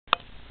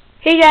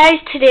Hey guys,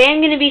 today I'm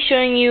going to be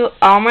showing you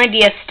all my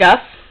DS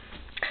stuff.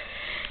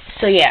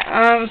 So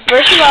yeah,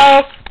 first of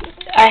all,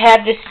 I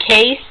have this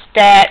case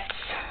that's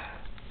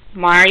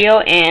Mario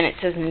and it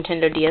says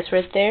Nintendo DS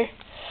right there.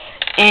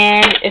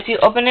 And if you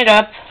open it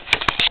up,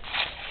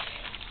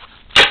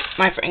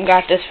 my friend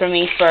got this for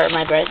me for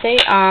my birthday.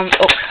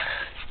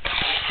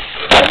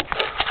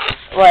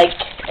 Like,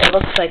 it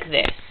looks like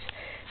this.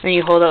 When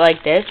you hold it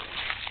like this.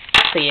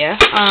 So yeah,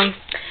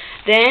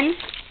 then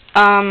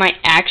my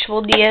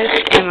actual DS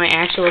and my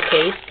actual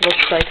case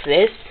looks like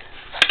this,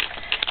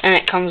 and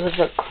it comes with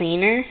a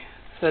cleaner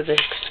for the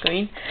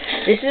screen.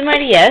 This is my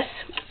DS,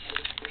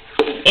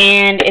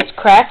 and it's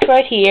cracked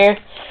right here.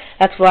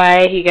 That's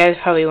why you guys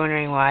are probably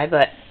wondering why,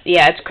 but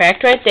yeah, it's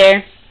cracked right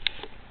there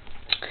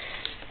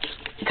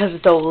because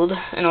it's old,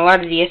 and a lot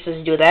of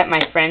DSs do that.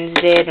 My friends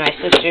did, my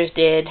sisters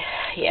did,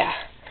 yeah.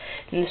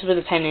 And this is where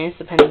the pen is.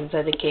 The pen's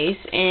inside the case.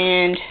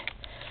 And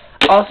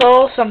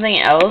also, something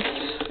else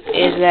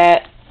is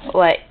that,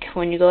 like,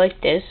 when you go like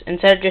this,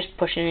 instead of just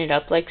pushing it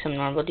up like some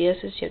normal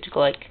DSs, you have to go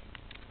like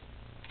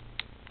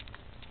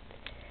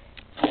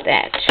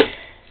that.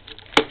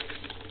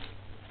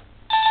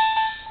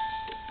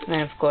 And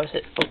then, of course,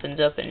 it opens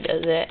up and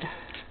does that.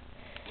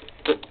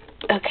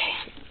 Okay.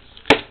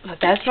 But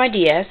that's my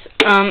DS.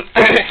 I'm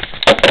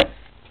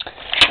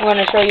going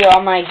to show you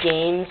all my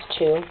games,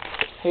 too.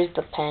 Here's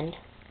the pen.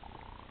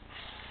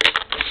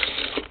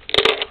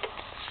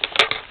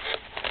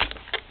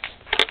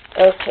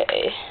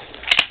 Okay.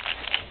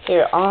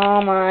 Here are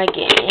all my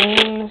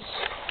games.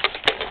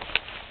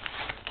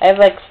 I have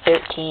like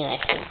 13, I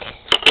think.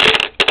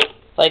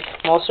 Like,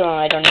 most of them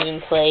I don't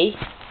even play.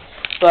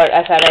 But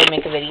I thought I'd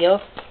make a video.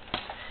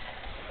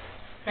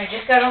 I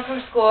just got home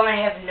from school and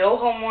I have no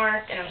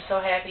homework and I'm so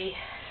happy.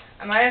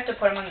 I might have to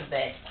put them on the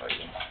bed for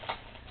you.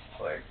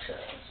 So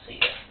you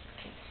guys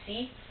can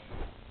see.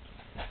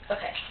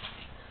 Okay.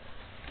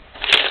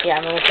 Yeah,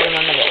 I'm going to put them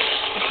on the bed.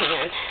 Hang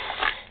on.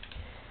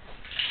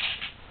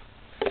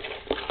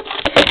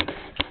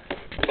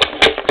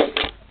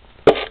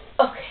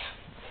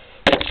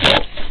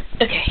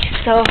 Okay,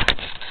 so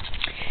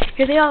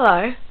here they all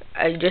are.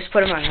 I just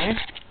put them on there.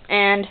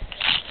 And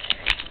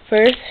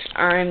first,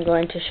 I'm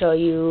going to show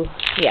you,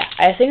 yeah,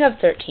 I think I have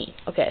 13.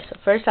 Okay, so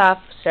first off,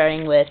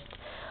 starting with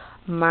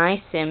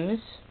My Sims.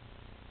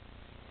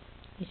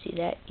 You see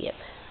that? Yep.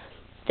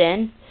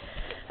 Then,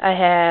 I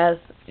have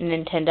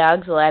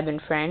Nintendogs, Lab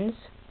and Friends.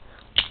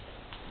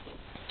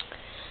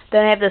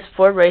 Then I have this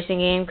Ford racing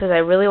game because I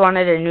really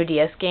wanted a new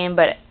DS game,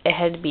 but it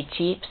had to be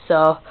cheap,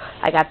 so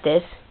I got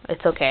this.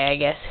 It's okay, I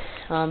guess.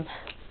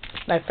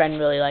 My friend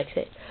really likes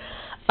it.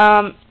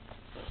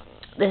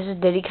 This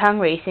is Diddy Kong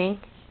Racing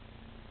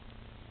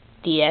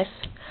DS.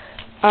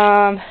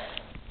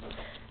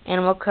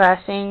 Animal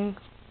Crossing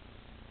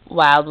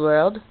Wild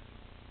World.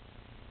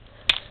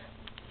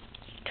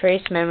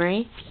 Trace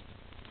Memory.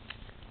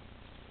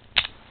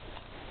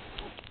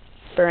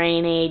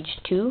 Brain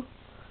Age 2.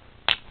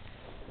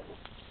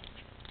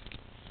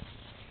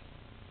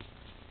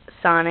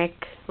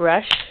 Sonic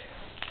Rush.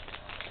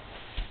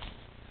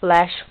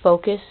 Flash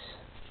Focus.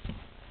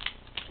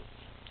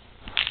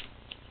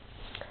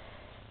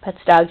 Pets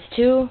Dogs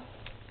 2.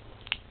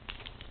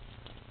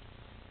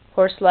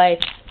 Horse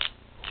Life.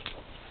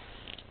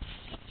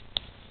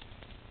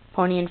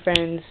 Pony and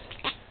Friends.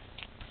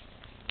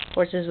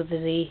 Horses with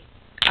a Z.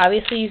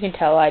 Obviously you can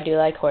tell I do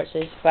like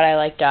horses, but I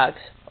like dogs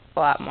a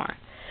lot more.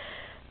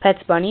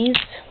 Pets Bunnies.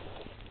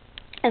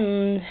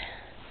 And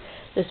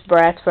this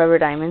Bratz Forever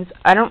Diamonds.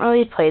 I don't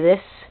really play this.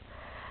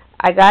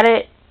 I got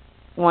it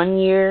one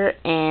year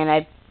and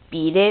I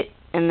beat it,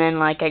 and then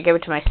like I gave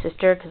it to my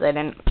sister because I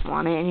didn't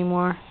want it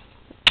anymore.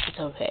 It's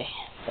okay.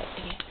 But,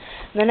 yeah.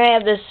 Then I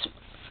have this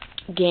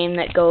game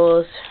that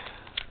goes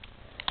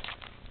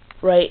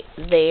right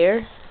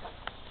there.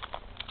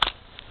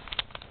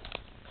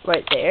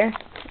 Right there.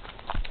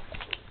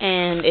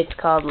 And it's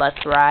called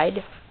Let's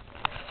Ride.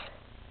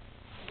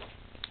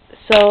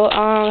 So,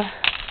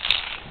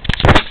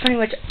 that's pretty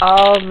much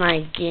all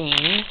my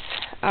games.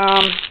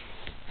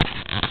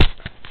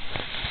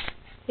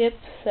 Yep,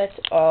 that's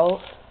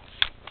all.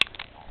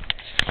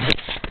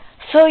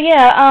 So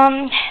yeah,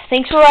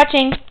 thanks for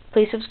watching.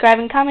 Please subscribe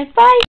and comment. Bye!